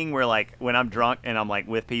have a thing where like when I'm drunk and I'm like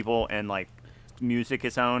with people and like music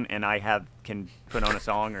is on and I can put on a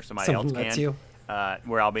song or somebody Someone else lets can. you?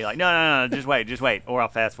 Where I'll be like, no, just wait, or I'll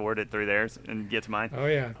fast forward it through theirs and get to mine. Oh,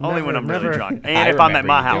 yeah. Only when I'm Never- really drunk, and I if I'm at remember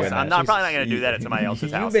my you house, doing I'm that. probably not going to do that at somebody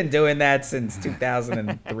else's You've house. been doing that since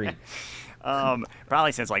 2003.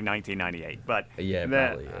 Probably since like 1998. But Yeah,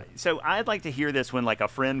 probably, yeah. So I'd like to hear this when like a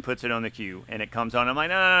friend puts it on the queue and it comes on. I'm like,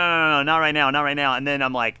 no, not right now. And then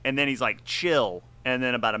I'm like, and then he's like, chill. And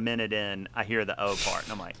then about a minute in, I hear the O part,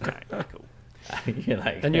 and I'm like, all right, cool. You're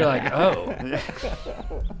like, oh.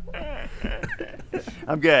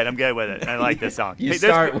 I'm good with it. I like this song. You Hey,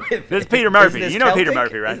 start with this is Peter Murphy. Is this You know Peter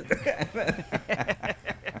Celtic? Murphy, right?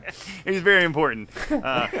 He's very important.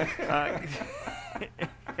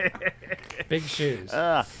 Big shoes.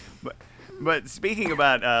 But speaking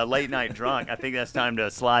about late night drunk, I think that's time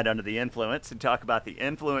to slide under the influence and talk about the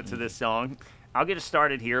influence of this song. I'll get us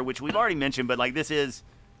started here, which we've already mentioned, but like this is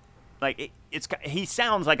like he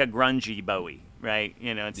sounds like a grungy Bowie, right?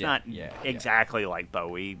 You know, it's not exactly like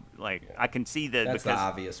Bowie. Like I can see that that's because the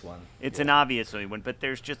obvious one. it's an obvious one, but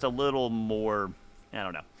there's just a little more. I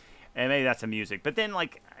don't know, and maybe that's the music. But then,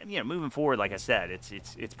 like moving forward, like I said,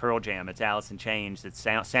 it's Pearl Jam, it's Alice in Chains, it's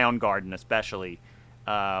Soundgarden, especially.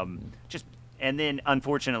 Just and then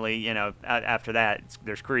unfortunately, you know, after that,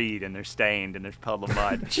 there's Creed and there's Stained and there's Puddle of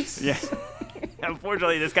Mud. Yeah.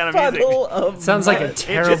 Unfortunately, this kind of music sounds like a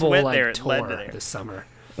terrible there. tour this summer.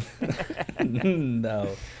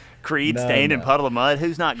 No. Creed, Stained, and Puddle of Mud.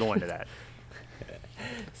 Who's not going to that?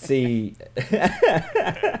 See,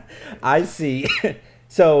 I see.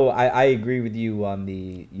 So I agree with you on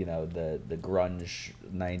the the grunge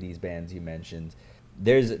 '90s bands you mentioned.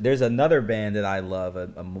 There's another band that I love.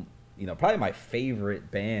 Probably my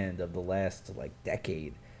favorite band of the last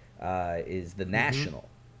decade is The National.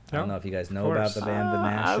 I don't know if you guys know about the band The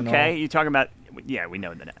National. Okay, you talking about? Yeah, we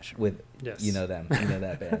know The National. Yes. You know them. You know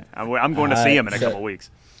that band. I'm going to see them in a couple weeks.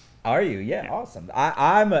 Are you? Yeah, awesome.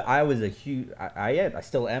 I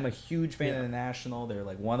still am a huge fan of The National. They're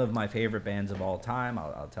one of my favorite bands of all time.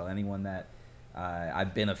 I'll tell anyone that.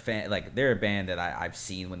 I've been a fan. They're a band that I've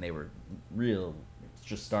seen when they were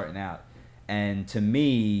just starting out, and to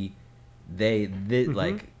me, this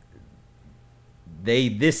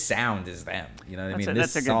sound is them. You know what I mean?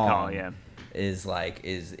 That's a good call. Yeah. Is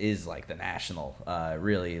The National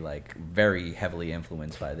really very heavily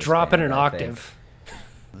influenced by this. Dropping band, an octave.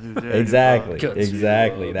 Exactly.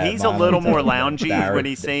 That he's a little more loungy when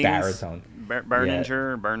he sings. Baritone.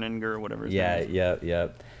 Berninger, whatever his name is. Yeah.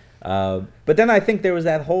 But then I think there's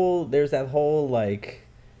that whole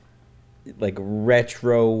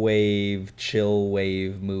retro wave, chill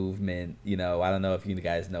wave movement. I don't know if you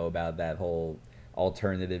guys know about that whole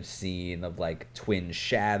alternative scene of Twin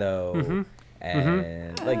Shadow.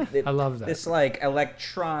 And I love that. This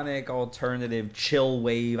electronic alternative chill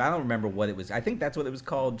wave. I don't remember what it was. I think that's what it was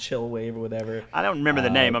called, chill wave or whatever. I don't remember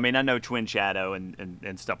the name. I mean, I know Twin Shadow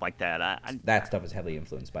and stuff like that. That stuff is heavily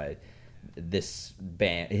influenced by this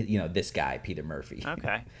band. This guy Peter Murphy.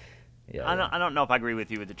 Okay. Yeah. I don't know if I agree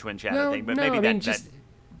with you with the Twin Shadow thing, but maybe that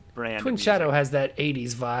brand. Twin Shadow has that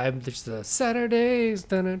 '80s vibe. There's the Saturdays.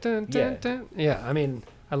 Dun, dun, dun, dun. Yeah. I mean,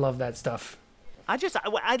 I love that stuff. I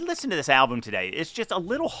listened to this album today. It's just a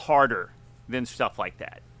little harder than stuff like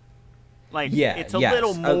that. It's a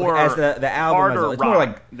little more as the album harder it's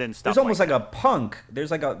more than stuff. There's almost like a punk.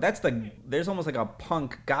 There's almost like a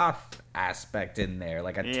punk goth aspect in there,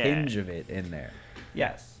 a tinge of it in there.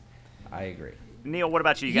 Yes, I agree. Neil, what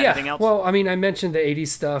about you? You got anything else? Well, I mean, I mentioned the 80s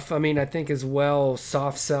stuff. I mean, I think as well,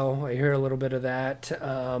 Soft Cell, I hear a little bit of that.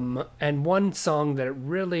 And one song that it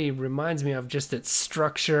really reminds me of just its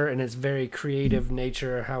structure and its very creative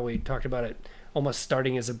nature, how we talked about it almost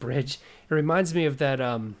starting as a bridge. It reminds me of that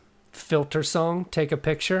Filter song, Take a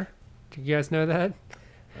Picture. Do you guys know that?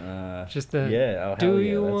 Just the do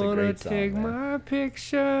you want to take my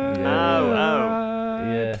picture?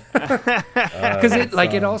 Yeah. Because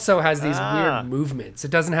it also has these weird movements. It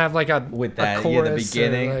doesn't have a with that chorus the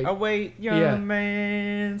beginning. Or wait, young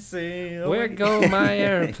man, say where go my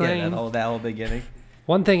airplane? that whole beginning.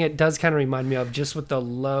 One thing it does kind of remind me of, just with the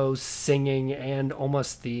low singing and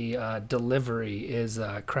almost the delivery, is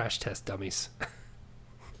Crash Test Dummies.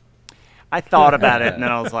 I thought about it, and then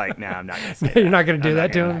I was like, no, I'm not going to say that. You're not going to do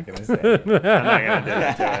that to him? I'm not going to do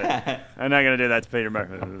that to it. I'm not going to do that to Peter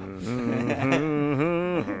Murphy.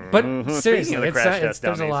 But seriously, of the Crash Test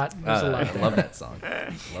there's a Dummies. lot. There's a lot. I love that song.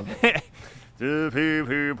 Love it.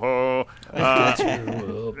 People.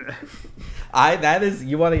 That is,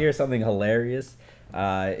 you want to hear something hilarious?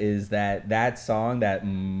 Is that song that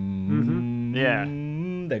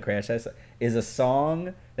the Crash Test is a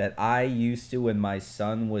song that I used to when my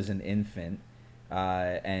son was an infant,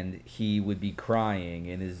 and he would be crying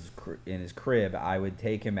in his crib. I would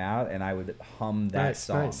take him out and I would hum that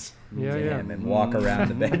song to him and walk around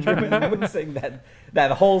the bedroom and I would sing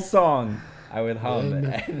that whole song. I would hum.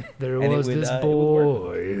 And there was this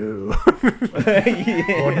boy who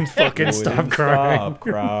wouldn't fucking stop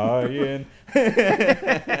crying.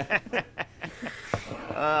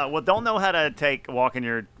 Well, don't know how to walk in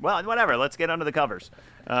your. Well, whatever. Let's get under the covers.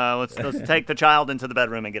 Let's take the child into the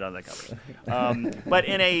bedroom and get under the covers. But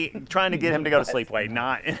trying to get him to go to sleep way,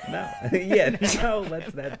 not. No. Yeah. No.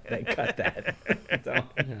 Let's cut that.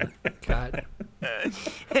 Cut.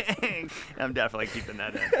 I'm definitely keeping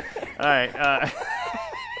that in. All right.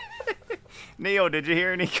 Neo, did you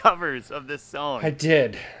hear any covers of this song? I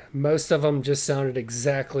did. Most of them just sounded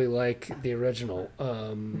exactly like the original.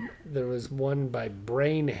 There was one by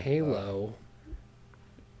Brain Halo.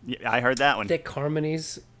 Yeah, I heard that one. Thick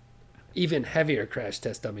harmonies, even heavier Crash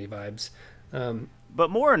Test Dummy vibes. But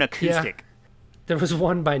more an acoustic. Yeah. There was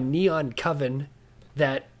one by Neon Coven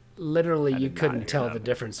that literally you couldn't tell the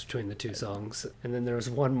difference between the two songs. And then there was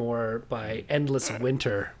one more by Endless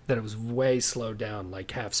Winter that it was way slowed down,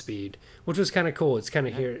 like half speed, which was kind of cool. It's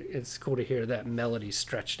cool to hear that melody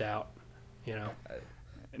stretched out. You know,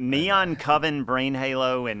 Neon Coven, Brain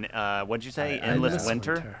Halo, and what'd you say? Endless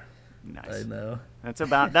Winter. I Nice. know. That's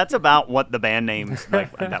about what the band names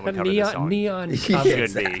like that would cover this song. Neon should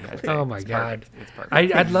Coven. be. I think. Oh my It's God. perfect. It's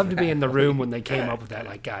perfect. I'd love to be in the room when they came up with that.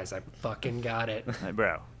 Like, guys, I fucking got it. Hey,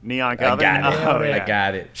 bro, Neon I Coven. got it. Oh, yeah. I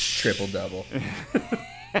got it. Triple double.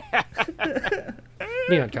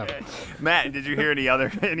 Neon Coven. Matt, did you hear any other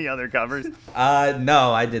covers?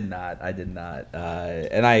 No, I did not.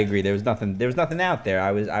 And I agree. There was nothing out there.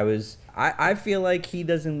 I feel like he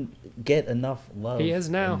doesn't get enough love. He is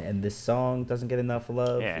now. And this song doesn't get enough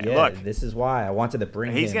love. Yeah, Look, this is why I wanted to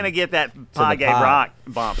bring He's him. gonna get that the Pogay pod. Rock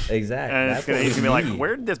bump. Exactly. And That's what he's we gonna be like, need.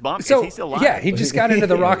 where did this bump? So Is he still alive? yeah, he just got into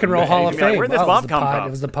the Rock and Roll Hall of He's gonna be Fame. like, where'd this Wow, bump come from? It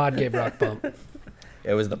was the Podgay Rock bump.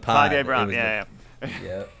 It was the pod. Pogay Rock. It was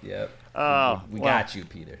Yeah. Yep. Oh, we well. got you,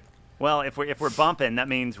 Peter. Well, if we're bumping, that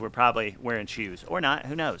means we're probably wearing shoes or not.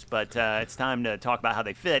 Who knows? But it's time to talk about how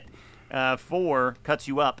they fit. For Cuts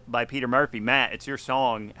You Up by Peter Murphy. Matt, it's your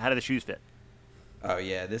song. How do the shoes fit? Oh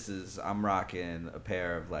yeah, I'm rocking a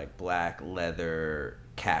pair of like black leather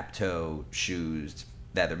cap toe shoes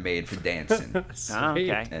that are made for dancing. Oh,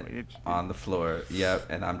 okay. And on the floor. Yep.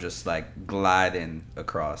 And I'm just like gliding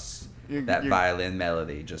across that you're- violin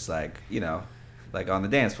melody, just like, like on the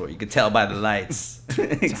dance floor. You could tell by the lights.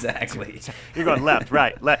 Exactly. You're going left,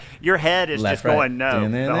 right, left. Your head is Left, just right. going no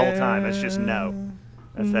the whole time. It's just no.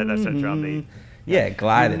 That's that drum beat. Yeah,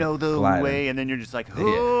 gliding. You know the gliding. way, and then you're just like,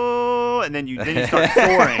 oh, and then you start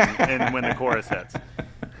soaring, and when the chorus hits.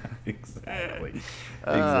 Exactly.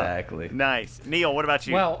 Exactly. Nice. Neil, what about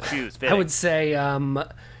you? Well, shoes I fitting. would say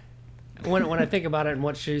when I think about it and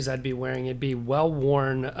what shoes I'd be wearing, it'd be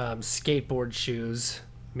well-worn skateboard shoes.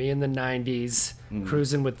 Me in the 90s,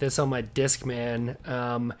 cruising with this on my Discman,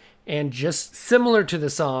 and just similar to the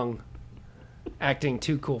song, acting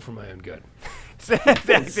too cool for my own good.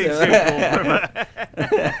 That's too cool.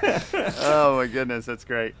 Oh my goodness, that's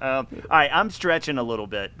great. All right, I'm stretching a little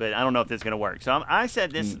bit, but I don't know if this is gonna work. So I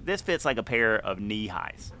said this fits like a pair of knee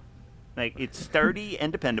highs. Like it's sturdy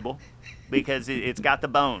and dependable because it's got the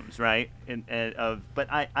bones, right? But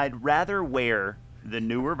I'd rather wear the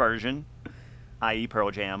newer version, i.e.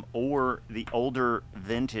 Pearl Jam, or the older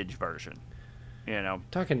vintage version.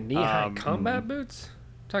 Talking knee-high combat boots?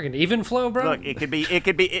 Talking even flow, bro? Look, it could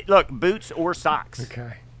be look, boots or socks.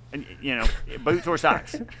 Okay. And, boots or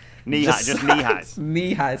socks. Just knee highs.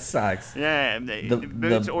 Knee-high socks. Yeah,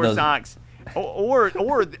 boots or socks. Or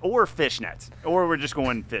fishnets. Or we're just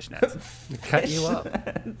going fishnets. Cut you up.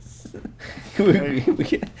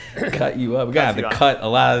 we cut you up. We're going to have to cut a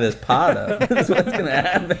lot of this pod up. That's what's going to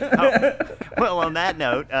happen. Well, on that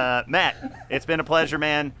note, Matt, it's been a pleasure,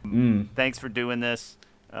 man. Thanks for doing this,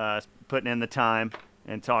 putting in the time,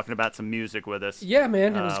 and talking about some music with us. Yeah,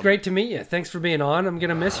 man. It was great to meet you. Thanks for being on. I'm going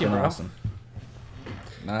to miss you, bro. Awesome.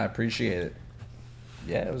 No, I appreciate it.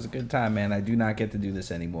 Yeah, it was a good time, man. I do not get to do this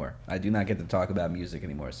anymore. I do not get to talk about music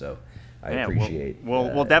anymore, so I appreciate.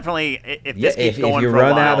 We'll definitely, if this keeps going if you for a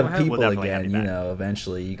run while, out of people we'll definitely have again, you back.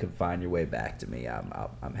 eventually you can find your way back to me.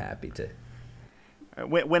 I'm happy to.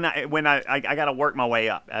 When I got to work my way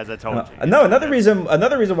up, as I told you. No, another reason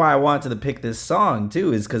why I wanted to pick this song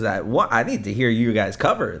too is because I need to hear you guys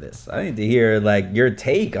cover this. I need to hear like your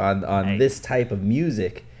take on this type of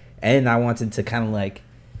music, and I wanted to kind of like,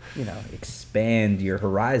 expand your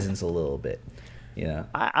horizons a little bit.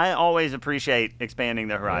 I always appreciate expanding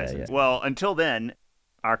the horizons. Yeah. Well, until then,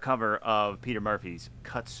 our cover of Peter Murphy's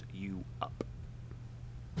Cuts You Up.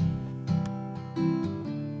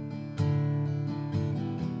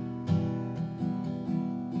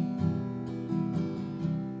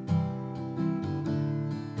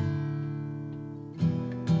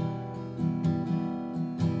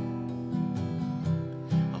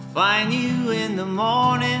 Find you in the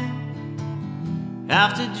morning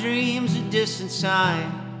after dreams of distant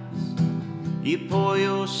signs. You pour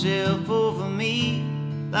yourself over me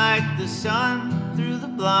like the sun through the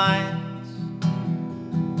blinds.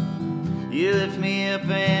 You lift me up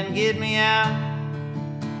and get me out,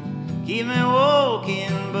 keep me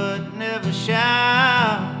walking but never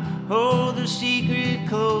shout. Hold the secret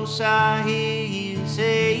close, I hear you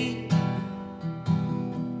say.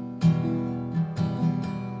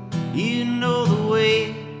 You know the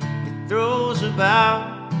way it throws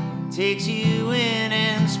about, takes you in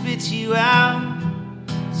and spits you out.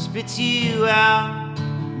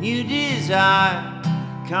 New desire,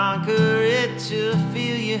 conquer it to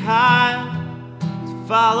feel you high. To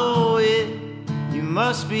follow it, you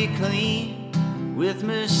must be clean with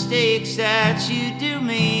mistakes that you do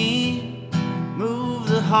mean. Move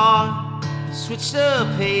the heart, switch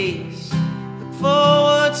the pace, look for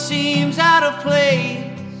what seems out of place.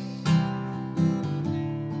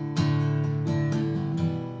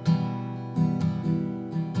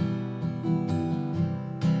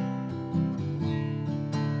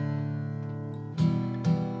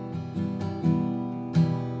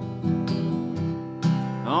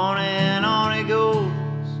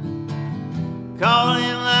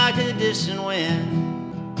 distant wind.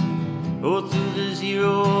 Oh, through the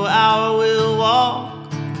 0 hour we'll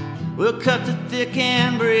walk. We'll cut the thick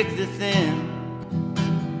and break the thin.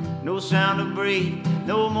 No sound to break,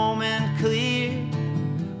 no moment clear.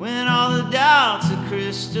 When all the doubts are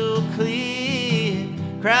crystal clear,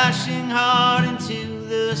 crashing hard into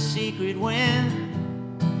the secret wind.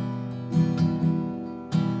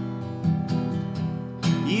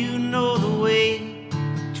 You know the way,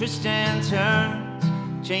 twists and turns,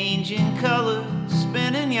 changing colors,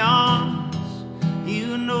 spinning yarns.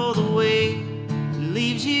 You know the way,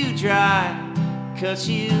 leaves you dry, cuts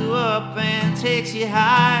you up and takes you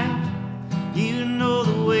high. You know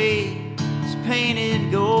the way, it's painted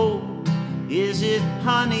gold. Is it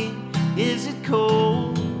honey? Is it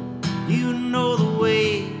cold? You know the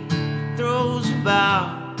way, throws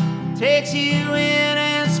about, takes you in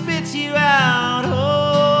and spits you out. Oh,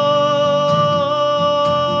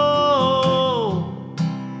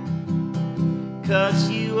 cuts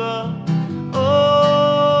you up.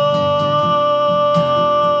 Oh,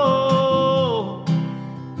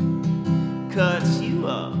 cuts you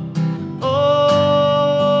up. Oh,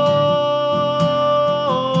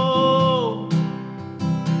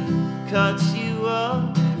 cuts you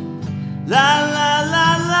up. La la la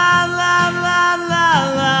la la la la la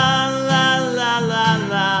la la la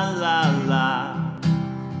la la.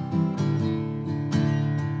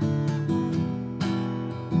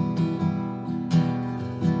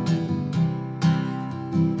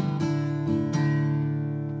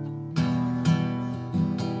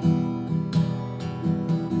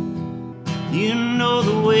 You know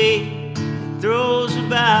the way it throws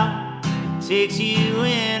about, takes you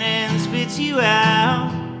in and spits you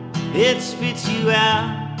out. It spits you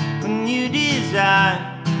out when you desire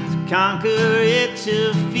to conquer it,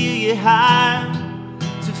 to feel you high.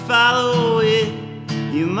 To follow it,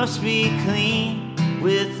 you must be clean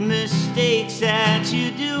with mistakes that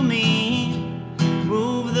you do mean.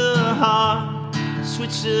 Move the heart,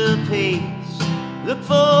 switch the pace, look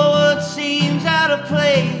for what seems out of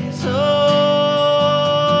place. Oh,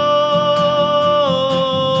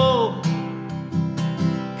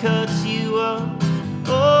 cuts you up.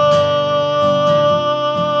 Oh,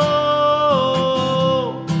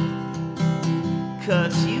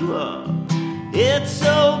 cuts you up. It's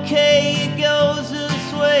okay, it goes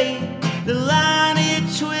this way. The line it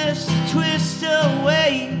twists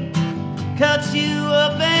away. Cuts you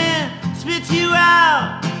up and spits you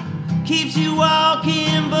out. Keeps you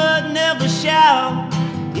walking but never shout.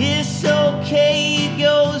 It's okay, it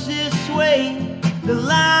goes this way. The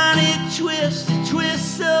line it twists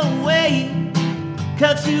away.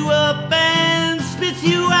 Cuts you up and spits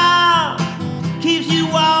you out. Keeps you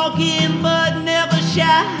walking but never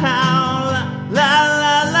shout. La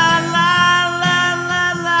la la la la la la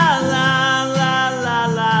la la la la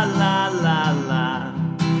la la la la la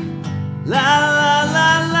la la la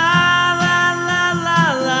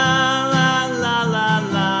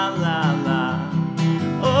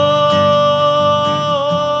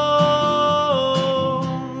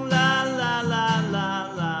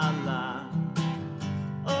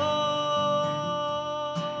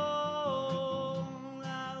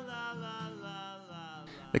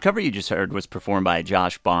The cover you just heard was performed by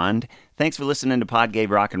Josh Bond. Thanks for listening to Pod Gave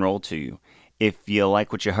Rock and Roll to you. If you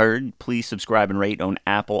like what you heard, please subscribe and rate on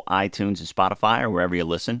Apple, iTunes, and Spotify, or wherever you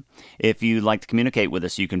listen. If you'd like to communicate with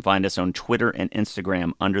us, you can find us on Twitter and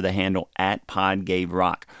Instagram under the handle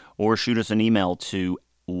 @PodGaveRock, or shoot us an email to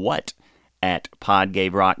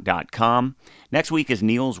what@podgaverock.com. Next week is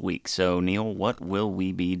Neil's week, so Neil, what will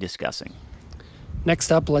we be discussing? Next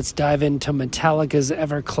up, let's dive into Metallica's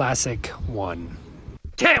ever classic One.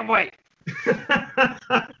 Can't wait.